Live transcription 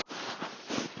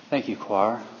Thank you,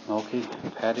 choir. Mulkey,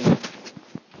 Patty.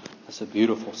 That's a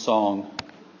beautiful song.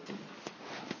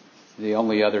 The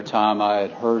only other time I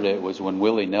had heard it was when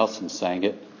Willie Nelson sang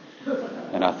it,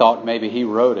 and I thought maybe he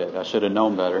wrote it. I should have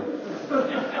known better.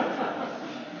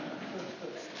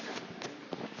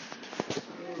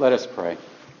 Let us pray.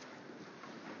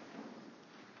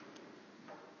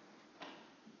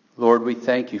 Lord, we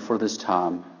thank you for this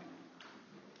time.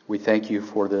 We thank you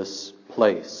for this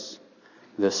place,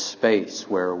 this space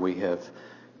where we have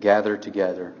gathered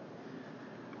together.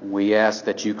 We ask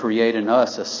that you create in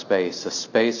us a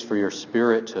space for your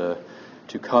Spirit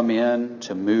to come in,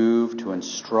 to move, to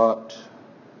instruct,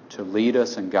 to lead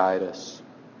us and guide us.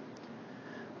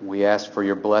 We ask for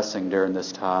your blessing during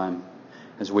this time.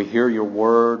 As we hear your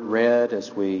word read,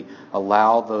 as we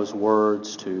allow those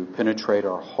words to penetrate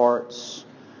our hearts,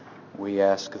 we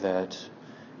ask that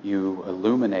you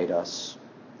illuminate us,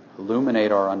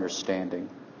 illuminate our understanding,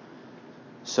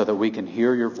 so that we can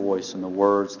hear your voice in the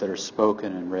words that are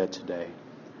spoken and read today.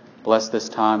 Bless this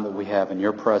time that we have in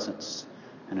your presence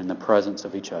and in the presence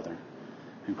of each other.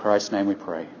 In Christ's name we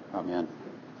pray. Amen.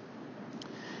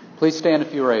 Please stand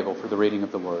if you are able for the reading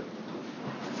of the word.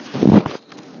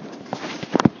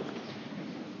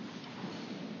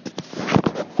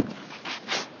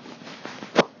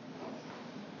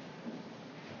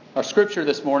 Our scripture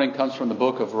this morning comes from the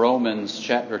book of Romans,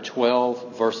 chapter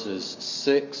 12, verses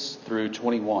 6 through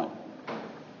 21.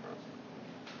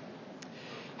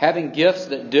 Having gifts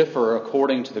that differ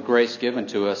according to the grace given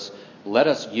to us, let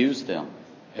us use them.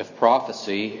 If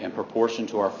prophecy, in proportion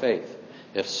to our faith.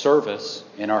 If service,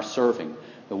 in our serving.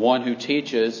 The one who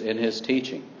teaches, in his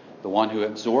teaching. The one who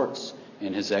exhorts,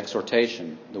 in his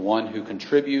exhortation. The one who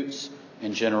contributes,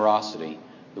 in generosity.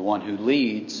 The one who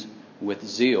leads, with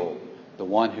zeal. The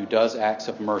one who does acts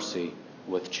of mercy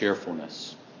with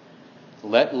cheerfulness.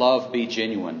 Let love be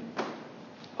genuine.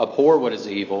 Abhor what is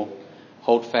evil.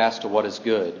 Hold fast to what is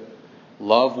good.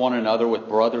 Love one another with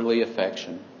brotherly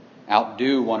affection.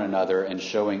 Outdo one another in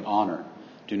showing honor.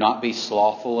 Do not be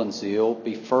slothful in zeal.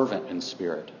 Be fervent in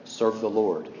spirit. Serve the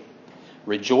Lord.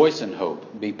 Rejoice in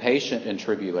hope. Be patient in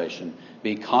tribulation.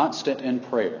 Be constant in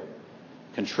prayer.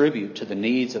 Contribute to the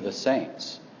needs of the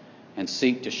saints. And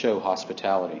seek to show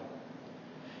hospitality.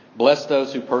 Bless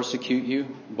those who persecute you.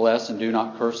 Bless and do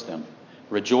not curse them.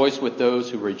 Rejoice with those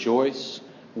who rejoice.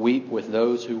 Weep with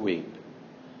those who weep.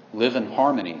 Live in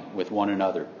harmony with one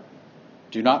another.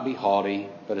 Do not be haughty,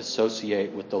 but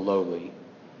associate with the lowly.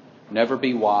 Never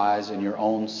be wise in your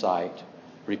own sight.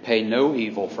 Repay no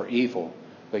evil for evil,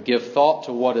 but give thought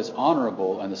to what is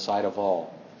honorable in the sight of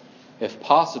all. If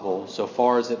possible, so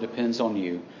far as it depends on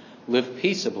you, live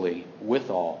peaceably with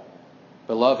all.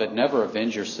 Beloved, never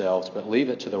avenge yourselves, but leave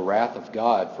it to the wrath of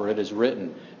God, for it is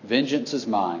written, "Vengeance is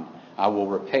mine, I will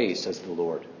repay," says the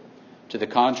Lord. To the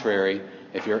contrary,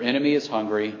 if your enemy is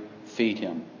hungry, feed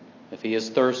him. If he is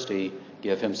thirsty,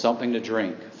 give him something to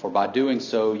drink, for by doing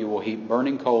so you will heap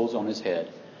burning coals on his head.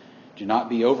 Do not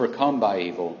be overcome by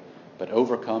evil, but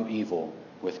overcome evil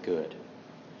with good.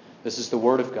 This is the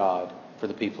word of God for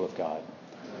the people of God.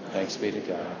 Thanks be to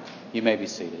God. You may be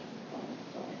seated.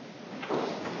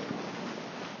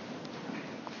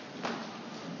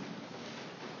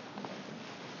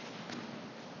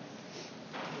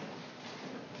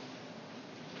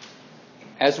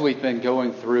 As we've been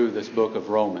going through this book of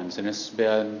Romans, and it's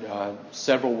been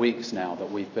several weeks now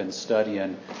that we've been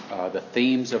studying the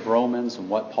themes of Romans and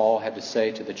what Paul had to say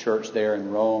to the church there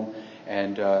in Rome,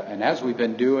 and as we've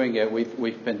been doing it,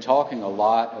 we've been talking a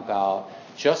lot about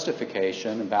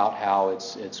justification, about how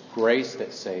it's grace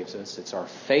that saves us, it's our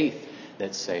faith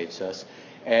that saves us,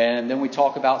 and then we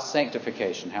talk about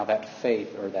sanctification, how that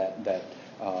faith or that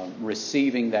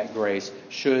receiving that grace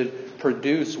should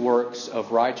produce works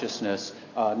of righteousness,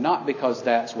 not because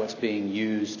that's what's being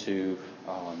used to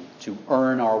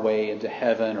earn our way into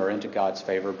heaven or into God's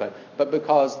favor, but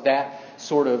because that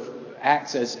sort of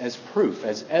acts as proof,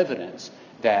 as evidence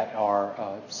that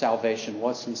our salvation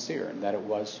was sincere and that it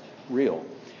was real.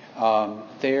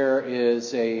 There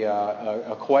is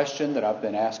a question that I've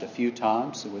been asked a few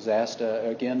times. It was asked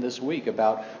again this week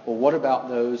about, well, what about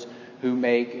those who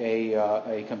make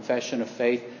a confession of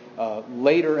faith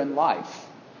later in life,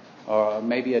 or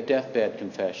maybe a deathbed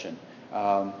confession?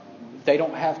 They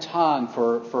don't have time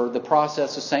for the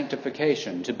process of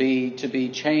sanctification, to be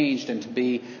changed and to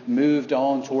be moved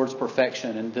on towards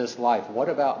perfection in this life. What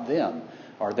about them?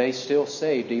 Are they still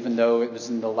saved, even though it was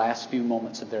in the last few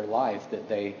moments of their life that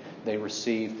they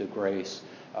received the grace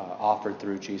offered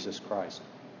through Jesus Christ?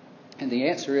 And the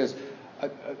answer is,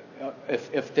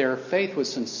 if their faith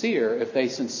was sincere, if they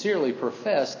sincerely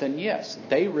professed, then yes,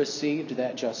 they received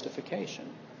that justification.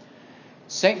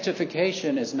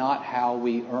 Sanctification is not how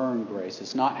we earn grace.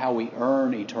 It's not how we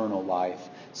earn eternal life.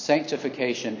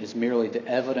 Sanctification is merely the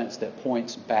evidence that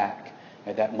points back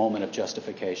at that moment of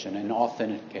justification and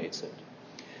authenticates it.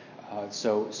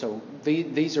 So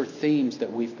these are themes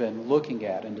that we've been looking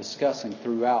at and discussing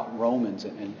throughout Romans.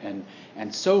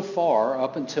 And so far,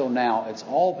 up until now, it's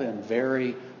all been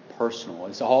very personal.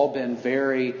 It's all been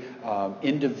very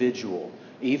individual.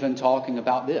 Even talking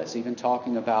about this, even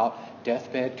talking about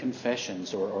deathbed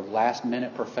confessions or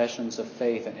last-minute professions of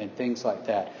faith and things like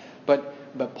that.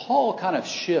 But Paul kind of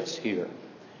shifts here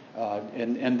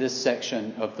in this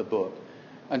section of the book.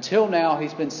 Until now,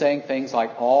 he's been saying things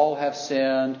like all have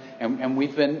sinned, and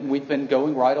we've been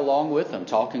going right along with him,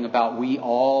 talking about we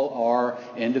all are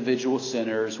individual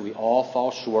sinners, we all fall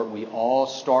short, we all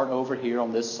start over here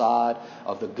on this side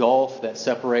of the gulf that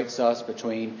separates us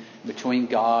between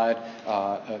God,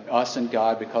 us and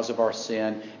God because of our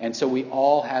sin, and so we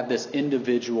all have this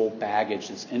individual baggage,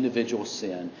 this individual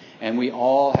sin, and we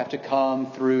all have to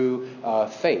come through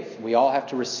faith. We all have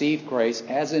to receive grace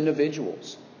as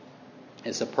individuals.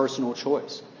 It's a personal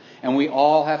choice. And we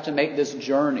all have to make this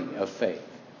journey of faith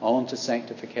on to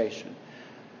sanctification.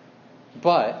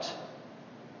 But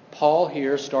Paul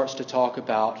here starts to talk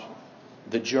about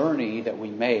the journey that we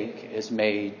make is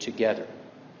made together.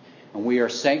 And we are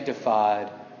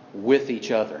sanctified with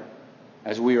each other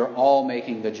as we are all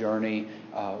making the journey,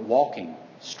 walking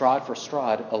stride for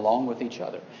stride along with each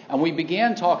other. And we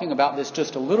began talking about this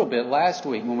just a little bit last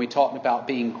week when we talked about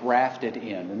being grafted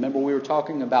in. Remember, we were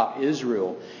talking about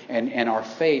Israel and our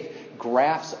faith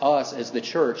grafts us as the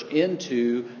church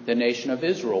into the nation of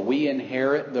Israel. We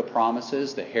inherit the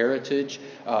promises, the heritage,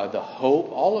 the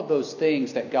hope, all of those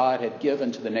things that God had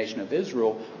given to the nation of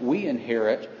Israel, we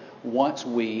inherit once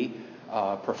we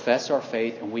profess our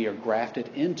faith and we are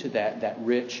grafted into that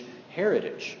rich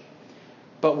heritage.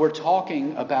 But we're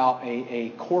talking about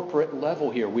a corporate level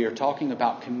here. We are talking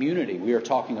about community. We are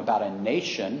talking about a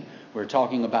nation. We're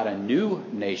talking about a new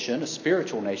nation, a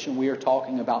spiritual nation. We are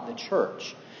talking about the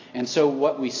church. And so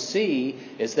what we see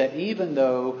is that even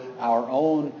though our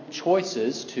own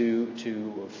choices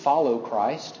to follow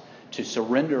Christ, to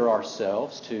surrender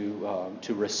ourselves, to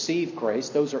receive grace,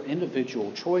 those are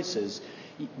individual choices.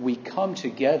 We come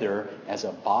together as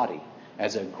a body,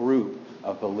 as a group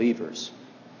of believers.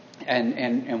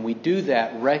 And we do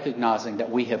that recognizing that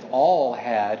we have all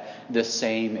had the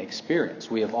same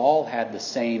experience. We have all had the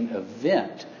same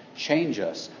event change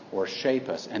us or shape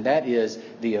us. And that is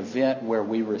the event where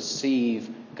we receive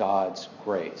God's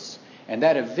grace. And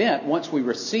that event, once we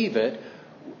receive it,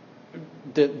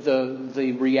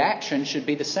 the reaction should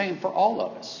be the same for all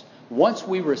of us. Once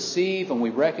we receive and we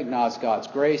recognize God's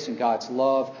grace and God's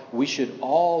love, we should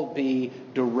all be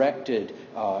directed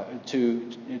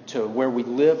to where we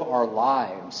live our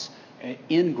lives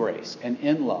in grace and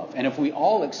in love. And if we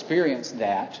all experience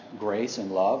that grace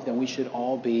and love, then we should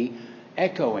all be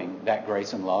echoing that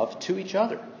grace and love to each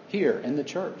other here in the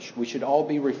church. We should all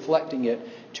be reflecting it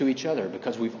to each other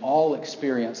because we've all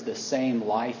experienced the same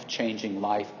life-changing,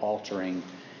 life-altering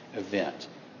event.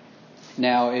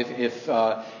 Now, if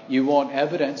you want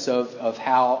evidence of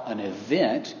how an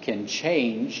event can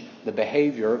change the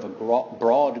behavior of a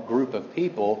broad group of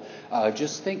people,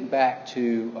 just think back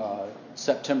to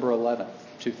September 11th,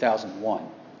 2001.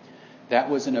 That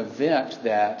was an event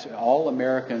that all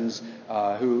Americans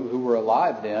who were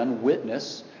alive then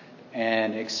witnessed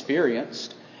and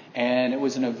experienced. And it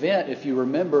was an event, if you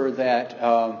remember, that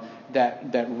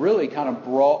really kind of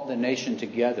brought the nation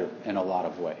together in a lot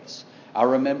of ways. I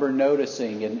remember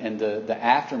noticing in the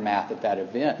aftermath of that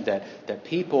event that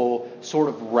people sort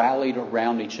of rallied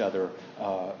around each other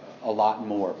a lot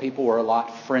more. People were a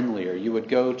lot friendlier. You would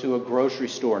go to a grocery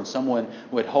store and someone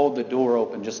would hold the door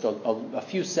open just a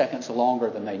few seconds longer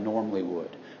than they normally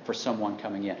would for someone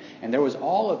coming in. And there was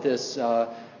all of this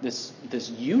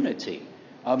unity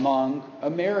among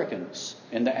Americans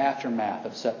in the aftermath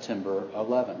of September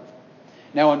 11th.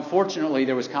 Now, unfortunately,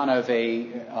 there was kind of a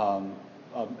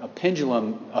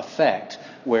pendulum effect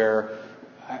where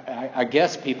I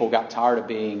guess people got tired of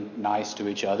being nice to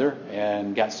each other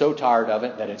and got so tired of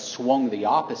it that it swung the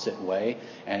opposite way.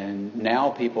 And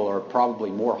now people are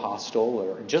probably more hostile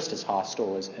or just as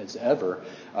hostile as ever,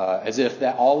 as if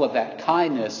that all of that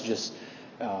kindness just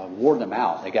wore them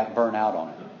out. They got burnt out on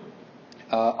it.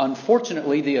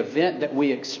 Unfortunately, the event that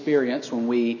we experience when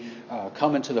we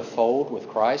come into the fold with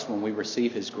Christ, when we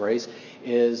receive His grace,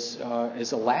 is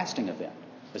a lasting event.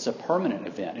 It's a permanent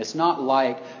event. It's not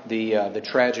like the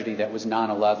tragedy that was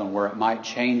 9/11, where it might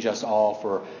change us all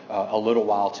for a little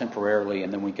while temporarily,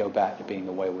 and then we go back to being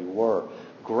the way we were.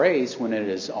 grace, when it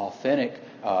is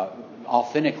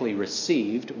authentically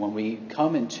received, when we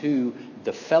come into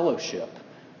the fellowship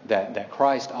that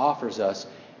Christ offers us,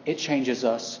 it changes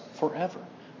us forever.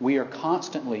 We are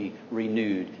constantly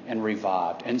renewed and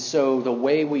revived. And so the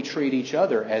way we treat each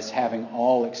other as having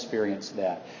all experienced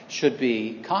that should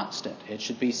be constant. It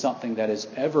should be something that is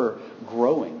ever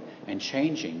growing and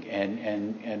changing.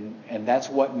 And that's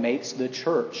what makes the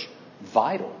church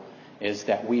vital, is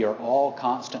that we are all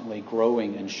constantly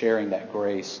growing and sharing that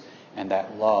grace and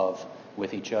that love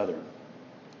with each other.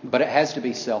 But it has to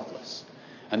be selfless.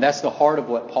 And that's the heart of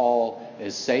what Paul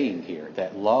is saying here,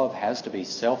 that love has to be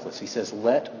selfless. He says,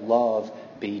 let love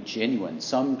be genuine.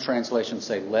 Some translations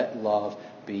say, let love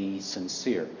be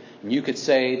sincere. And you could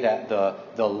say that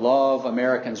the love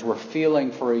Americans were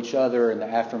feeling for each other in the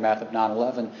aftermath of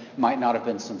 9/11 might not have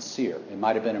been sincere. It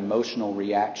might have been emotional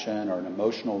reaction or an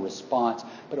emotional response,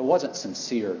 but it wasn't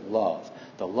sincere love.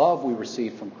 The love we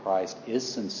receive from Christ is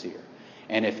sincere.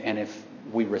 And if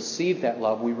we receive that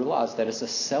love, we realize that it's a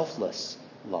selfless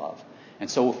love. And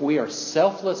so if we are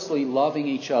selflessly loving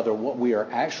each other, what we are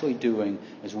actually doing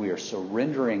is we are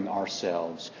surrendering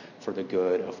ourselves for the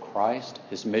good of Christ,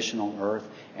 His mission on earth,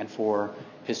 and for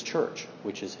His church,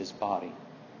 which is His body.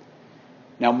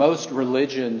 Now, most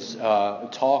religions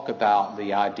talk about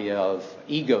the idea of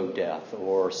ego death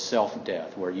or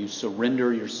self-death, where you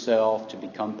surrender yourself to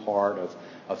become part of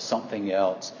something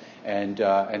else. And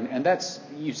that's,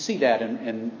 you see that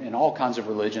in all kinds of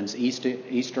religions,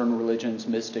 Eastern religions,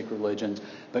 mystic religions.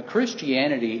 But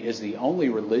Christianity is the only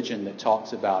religion that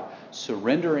talks about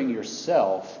surrendering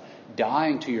yourself,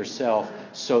 dying to yourself,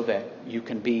 so that you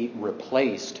can be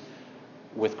replaced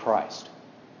with Christ.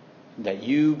 That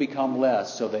you become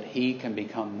less so that He can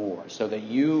become more. So that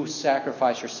you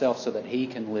sacrifice yourself so that He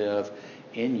can live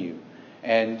in you.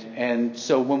 And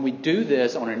so when we do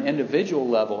this on an individual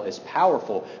level, it's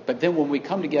powerful. But then when we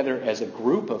come together as a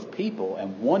group of people,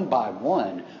 and one by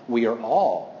one, we are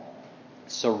all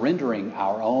surrendering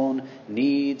our own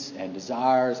needs and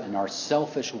desires and our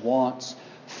selfish wants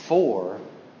for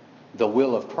the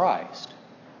will of Christ.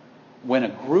 When a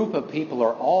group of people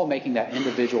are all making that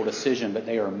individual decision, but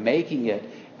they are making it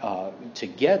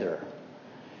together,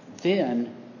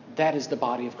 then that is the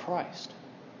body of Christ.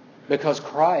 Because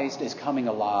Christ is coming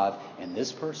alive in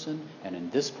this person and in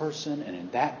this person and in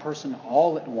that person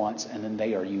all at once, and then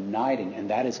they are uniting, and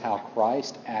that is how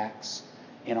Christ acts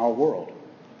in our world.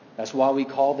 That's why we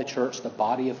call the church the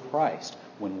body of Christ.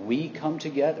 When we come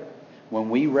together, when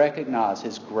we recognize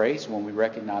His grace, when we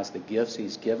recognize the gifts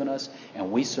He's given us,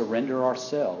 and we surrender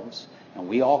ourselves, and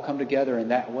we all come together in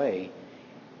that way,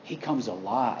 He comes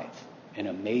alive in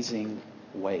amazing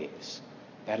ways.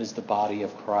 That is the body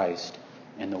of Christ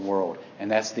in the world. And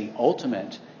that's the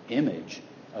ultimate image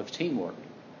of teamwork.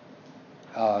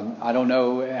 I don't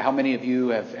know how many of you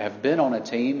have been on a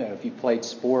team, if you played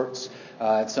sports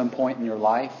at some point in your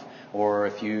life, or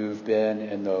if you've been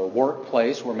in the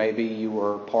workplace where maybe you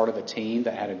were part of a team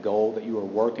that had a goal that you were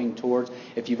working towards.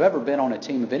 If you've ever been on a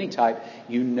team of any type,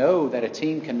 you know that a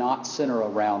team cannot center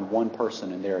around one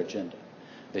person and their agenda.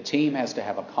 The team has to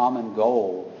have a common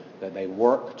goal that they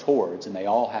work towards, and they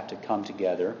all have to come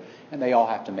together, and they all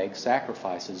have to make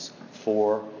sacrifices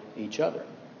for each other.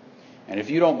 And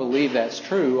if you don't believe that's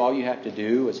true, all you have to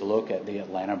do is look at the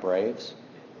Atlanta Braves.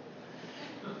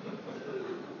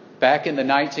 Back in the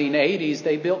 1980s,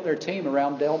 they built their team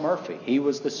around Dale Murphy. He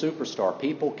was the superstar.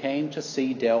 People came to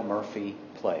see Dale Murphy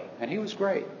play, and he was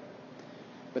great.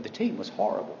 But the team was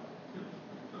horrible.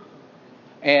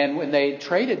 And when they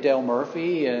traded Dale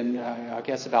Murphy in, I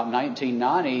guess about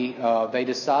 1990, they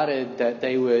decided that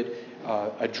they would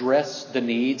address the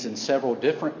needs in several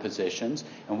different positions.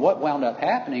 And what wound up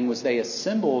happening was they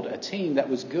assembled a team that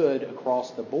was good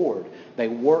across the board. They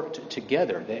worked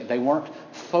together. They weren't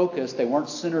focused. They weren't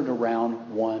centered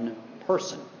around one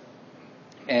person.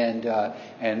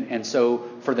 And so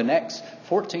for the next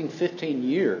 14, 15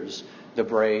 years, the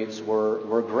Braves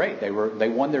were great. They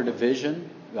won their division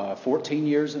 14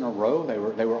 years in a row.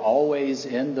 They were always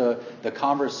in the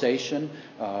conversation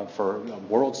for a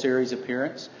World Series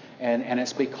appearance. And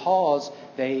it's because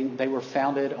they were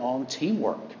founded on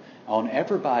teamwork, on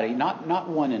everybody, not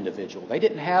one individual. They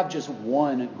didn't have just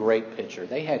one great pitcher.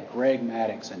 They had Greg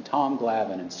Maddux and Tom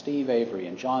Glavine and Steve Avery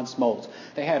and John Smoltz.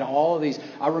 They had all of these.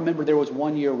 I remember there was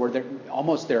one year where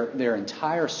almost their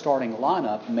entire starting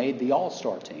lineup made the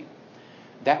All-Star team.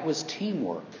 That was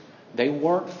teamwork. They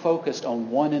weren't focused on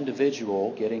one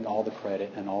individual getting all the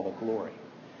credit and all the glory.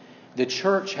 The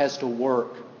church has to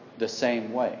work the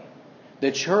same way.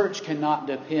 The church cannot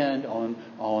depend on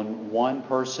one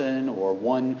person or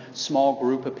one small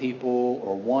group of people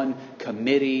or one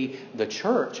committee. The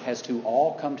church has to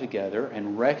all come together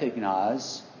and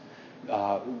recognize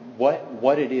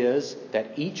what it is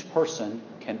that each person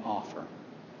can offer.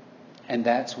 And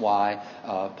that's why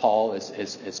Paul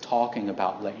is talking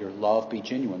about let your love be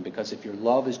genuine. Because if your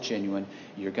love is genuine,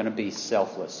 you're going to be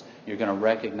selfless. You're going to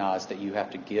recognize that you have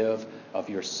to give of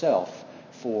yourself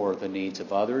for the needs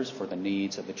of others, for the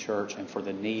needs of the church, and for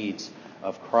the needs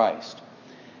of Christ.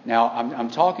 Now,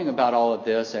 I'm talking about all of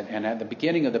this, and at the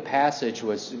beginning of the passage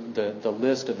was the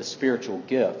list of the spiritual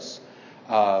gifts.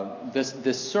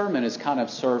 This sermon is kind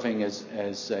of serving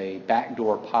as a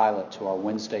backdoor pilot to our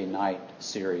Wednesday night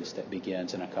series that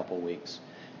begins in a couple weeks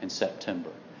in September.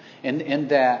 In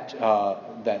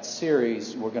that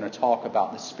series, we're going to talk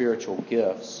about the spiritual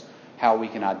gifts, how we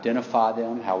can identify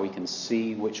them, how we can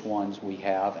see which ones we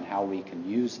have, and how we can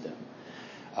use them.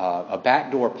 A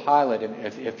backdoor pilot,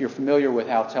 if you're familiar with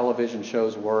how television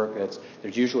shows work,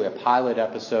 there's usually a pilot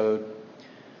episode.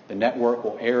 The network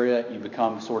will air it. You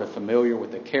become sort of familiar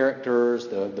with the characters,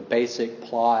 the basic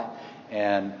plot,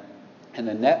 and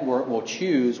the network will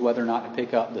choose whether or not to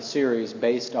pick up the series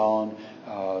based on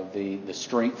the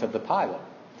strength of the pilot.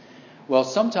 Well,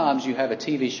 sometimes you have a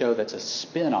TV show that's a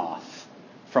spin-off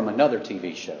from another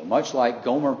TV show, much like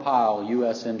Gomer Pyle,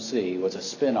 USMC, was a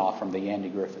spin-off from the Andy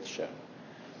Griffith Show.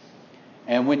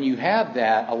 And when you have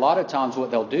that, a lot of times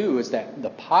what they'll do is that the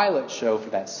pilot show for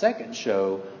that second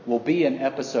show will be an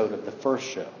episode of the first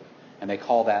show. And they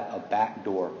call that a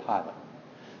backdoor pilot.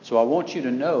 So I want you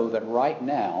to know that right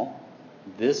now,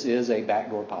 this is a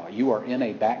backdoor pilot. You are in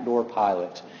a backdoor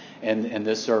pilot in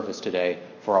this service today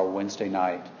for our Wednesday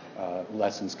night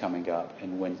lessons coming up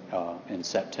in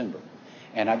September.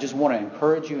 And I just want to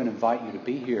encourage you and invite you to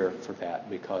be here for that,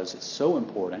 because it's so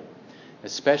important,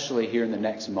 especially here in the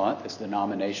next month as the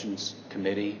nominations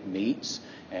committee meets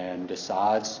and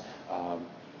decides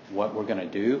what we're going to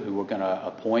do, who we're going to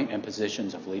appoint in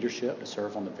positions of leadership to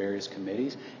serve on the various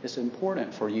committees. It's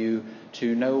important for you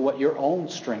to know what your own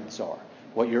strengths are,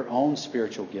 what your own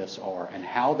spiritual gifts are, and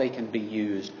how they can be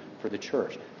used for the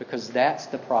church, because that's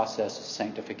the process of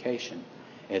sanctification.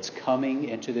 It's coming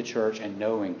into the church and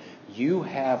knowing you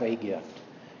have a gift.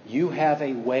 You have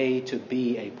a way to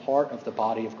be a part of the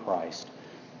body of Christ.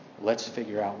 Let's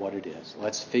figure out what it is.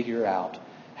 Let's figure out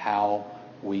how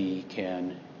we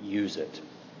can use it.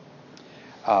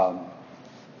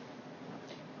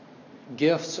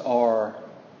 Gifts are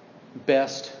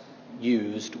best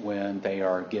used when they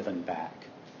are given back.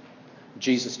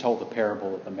 Jesus told the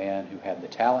parable of the man who had the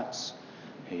talents.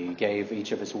 He gave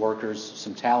each of his workers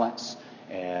some talents,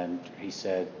 and he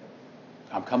said,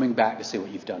 I'm coming back to see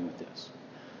what you've done with this.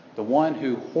 The one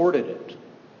who hoarded it,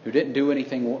 who didn't do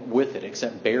anything with it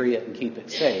except bury it and keep it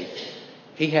safe,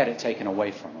 he had it taken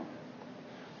away from him.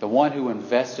 The one who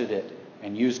invested it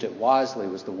and used it wisely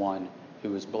was the one who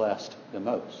was blessed the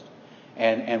most.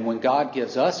 And when God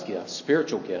gives us gifts,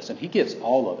 spiritual gifts, and He gives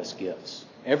all of us gifts,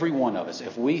 every one of us,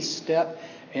 if we step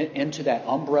into that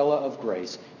umbrella of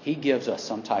grace, He gives us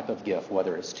some type of gift,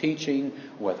 whether it's teaching,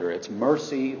 whether it's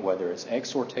mercy, whether it's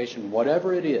exhortation,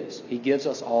 whatever it is, He gives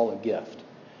us all a gift.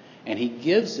 And He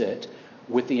gives it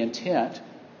with the intent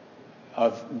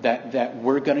of that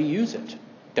we're going to use it,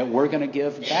 that we're going to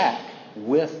give back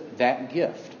with that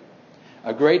gift.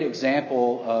 A great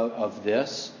example of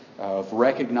this, of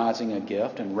recognizing a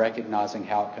gift and recognizing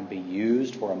how it can be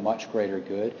used for a much greater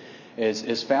good,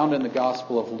 is found in the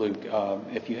Gospel of Luke.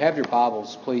 If you have your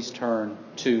Bibles, please turn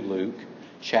to Luke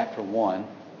chapter 1.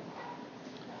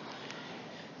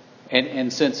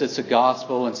 And since it's a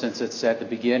gospel, and since it's at the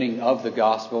beginning of the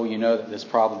gospel, you know that this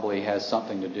probably has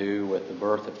something to do with the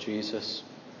birth of Jesus.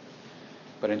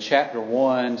 But in chapter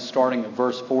 1, starting at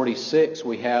verse 46,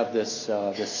 we have this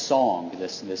song,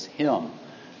 this hymn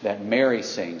that Mary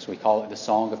sings. We call it the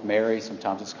Song of Mary.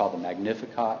 Sometimes it's called the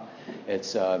Magnificat.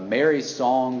 It's Mary's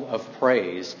song of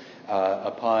praise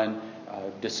upon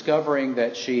discovering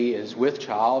that she is with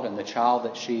child, and the child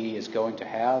that she is going to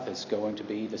have is going to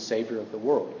be the Savior of the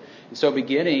world. And so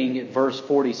beginning at verse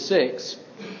 46,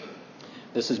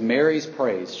 this is Mary's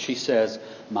praise. She says,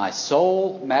 "My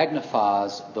soul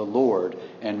magnifies the Lord,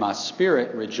 and my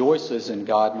spirit rejoices in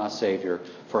God my Savior,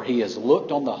 for He has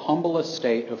looked on the humble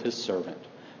estate of His servant.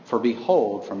 For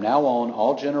behold, from now on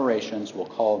all generations will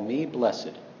call me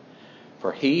blessed.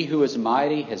 For He who is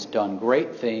mighty has done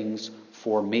great things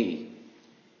for me,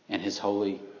 and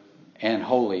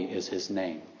holy is His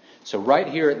name." So right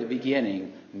here at the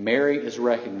beginning, Mary is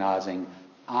recognizing,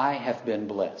 I have been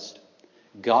blessed.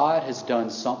 God has done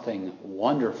something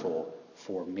wonderful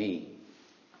for me.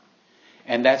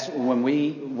 And that's when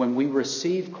we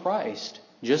receive Christ,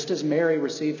 just as Mary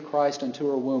received Christ into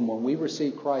her womb, when we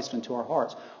receive Christ into our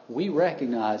hearts, we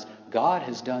recognize God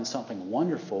has done something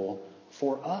wonderful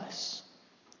for us.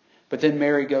 But then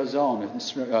Mary goes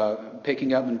on,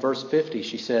 picking up in verse 50,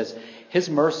 she says, His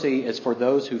mercy is for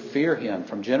those who fear Him.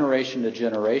 From generation to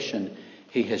generation,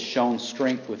 He has shown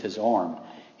strength with His arm.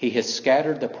 He has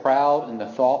scattered the proud in the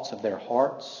thoughts of their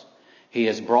hearts. He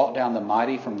has brought down the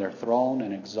mighty from their throne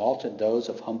and exalted those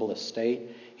of humble estate.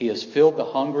 He has filled the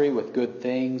hungry with good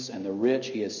things, and the rich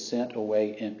He has sent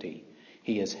away empty.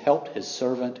 He has helped His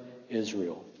servant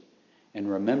Israel in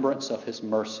remembrance of His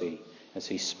mercy, as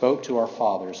He spoke to our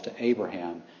fathers, to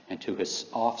Abraham, and to his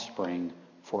offspring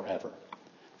forever.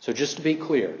 So just to be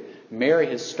clear, Mary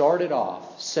has started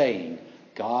off saying,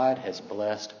 God has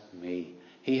blessed me.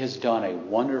 He has done a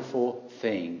wonderful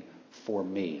thing for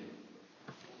me.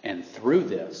 And through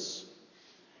this,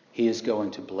 He is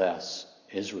going to bless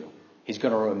Israel. He's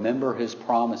going to remember His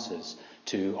promises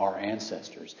to our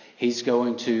ancestors. He's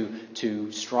going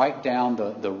to strike down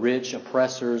the rich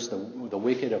oppressors, the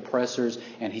wicked oppressors,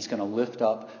 and He's going to lift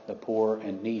up the poor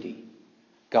and needy.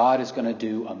 God is going to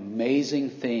do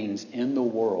amazing things in the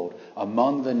world,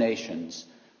 among the nations,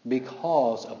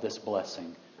 because of this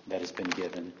blessing that has been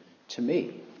given to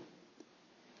me.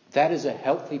 That is a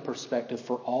healthy perspective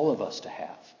for all of us to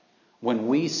have. When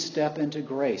we step into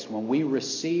grace, when we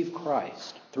receive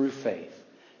Christ through faith,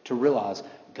 to realize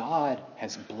God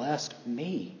has blessed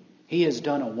me. He has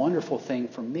done a wonderful thing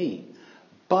for me.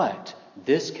 But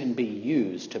this can be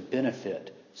used to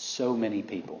benefit so many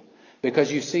people.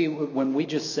 Because you see, when we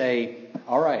just say,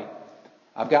 all right,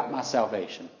 I've got my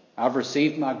salvation. I've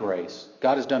received my grace.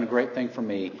 God has done a great thing for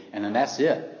me. And then that's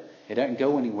it. It doesn't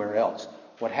go anywhere else.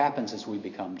 What happens is we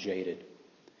become jaded.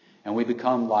 And we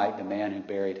become like the man who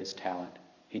buried his talent.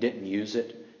 He didn't use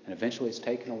it. And eventually it's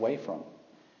taken away from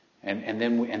him. And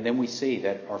then we see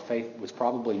that our faith was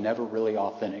probably never really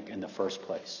authentic in the first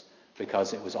place,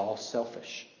 because it was all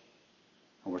selfish.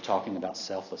 And we're talking about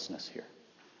selflessness here.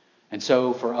 And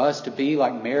so for us to be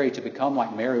like Mary, to become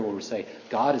like Mary, where we say,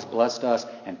 God has blessed us,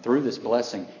 and through this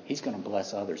blessing, He's going to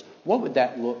bless others. What would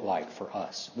that look like for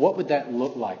us? What would that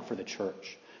look like for the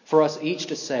church? For us each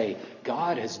to say,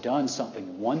 God has done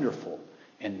something wonderful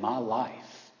in my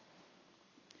life.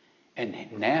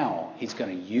 And now He's going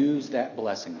to use that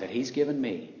blessing that He's given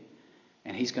me,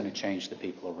 and He's going to change the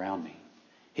people around me.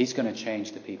 He's going to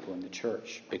change the people in the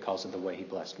church because of the way He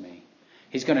blessed me.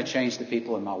 He's going to change the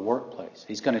people in my workplace.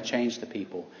 He's going to change the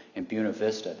people in Buena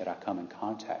Vista that I come in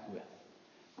contact with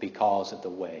because of the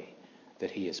way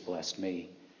that He has blessed me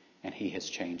and He has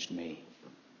changed me.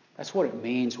 That's what it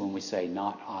means when we say,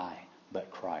 not I, but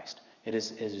Christ. It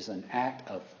is an act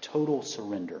of total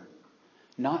surrender.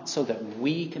 Not so that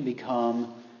we can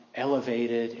become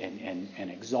elevated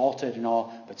and exalted and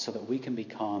all, but so that we can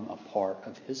become a part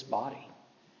of His body.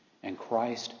 And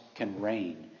Christ can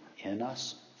reign in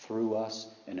us, through us,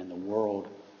 and in the world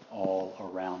all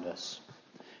around us.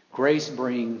 Grace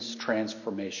brings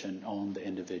transformation on the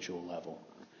individual level.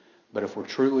 But if we're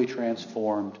truly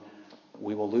transformed,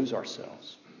 we will lose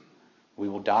ourselves. We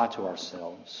will die to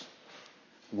ourselves.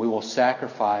 We will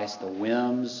sacrifice the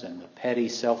whims and the petty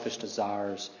selfish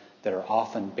desires that are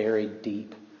often buried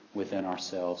deep within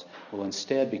ourselves. We'll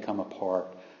instead become a part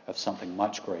of something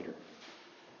much greater,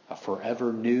 a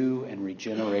forever new and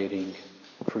regenerating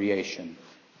creation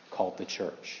called the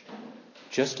church.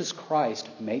 Just as Christ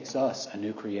makes us a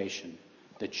new creation,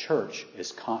 the church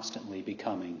is constantly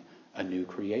becoming a new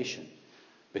creation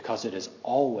because it is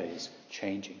always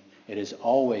changing. It is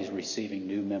always receiving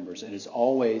new members. It is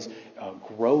always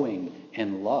growing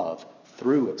in love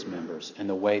through its members and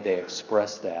the way they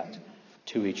express that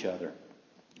to each other.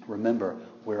 Remember,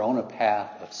 we're on a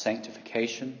path of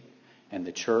sanctification, and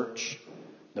the church,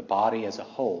 the body as a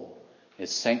whole,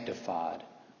 is sanctified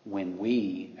when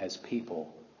we as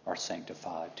people are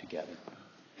sanctified together.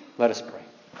 Let us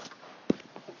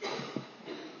pray.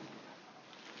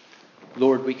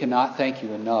 Lord, we cannot thank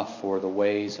You enough for the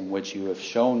ways in which You have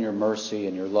shown Your mercy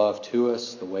and Your love to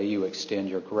us, the way You extend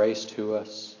Your grace to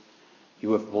us.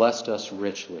 You have blessed us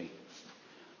richly.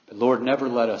 But Lord, never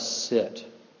let us sit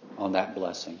on that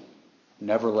blessing.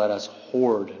 Never let us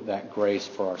hoard that grace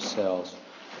for ourselves.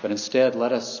 But instead,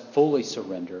 let us fully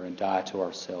surrender and die to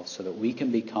ourselves so that we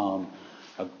can become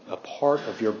a part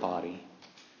of Your body,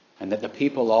 and that the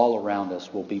people all around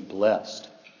us will be blessed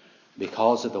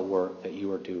because of the work that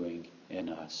You are doing in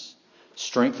us.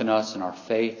 Strengthen us in our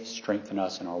faith, strengthen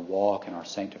us in our walk and our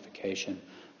sanctification,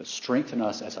 but strengthen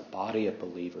us as a body of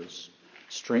believers.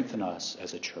 Strengthen us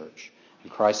as a church. In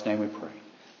Christ's name we pray.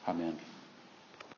 Amen.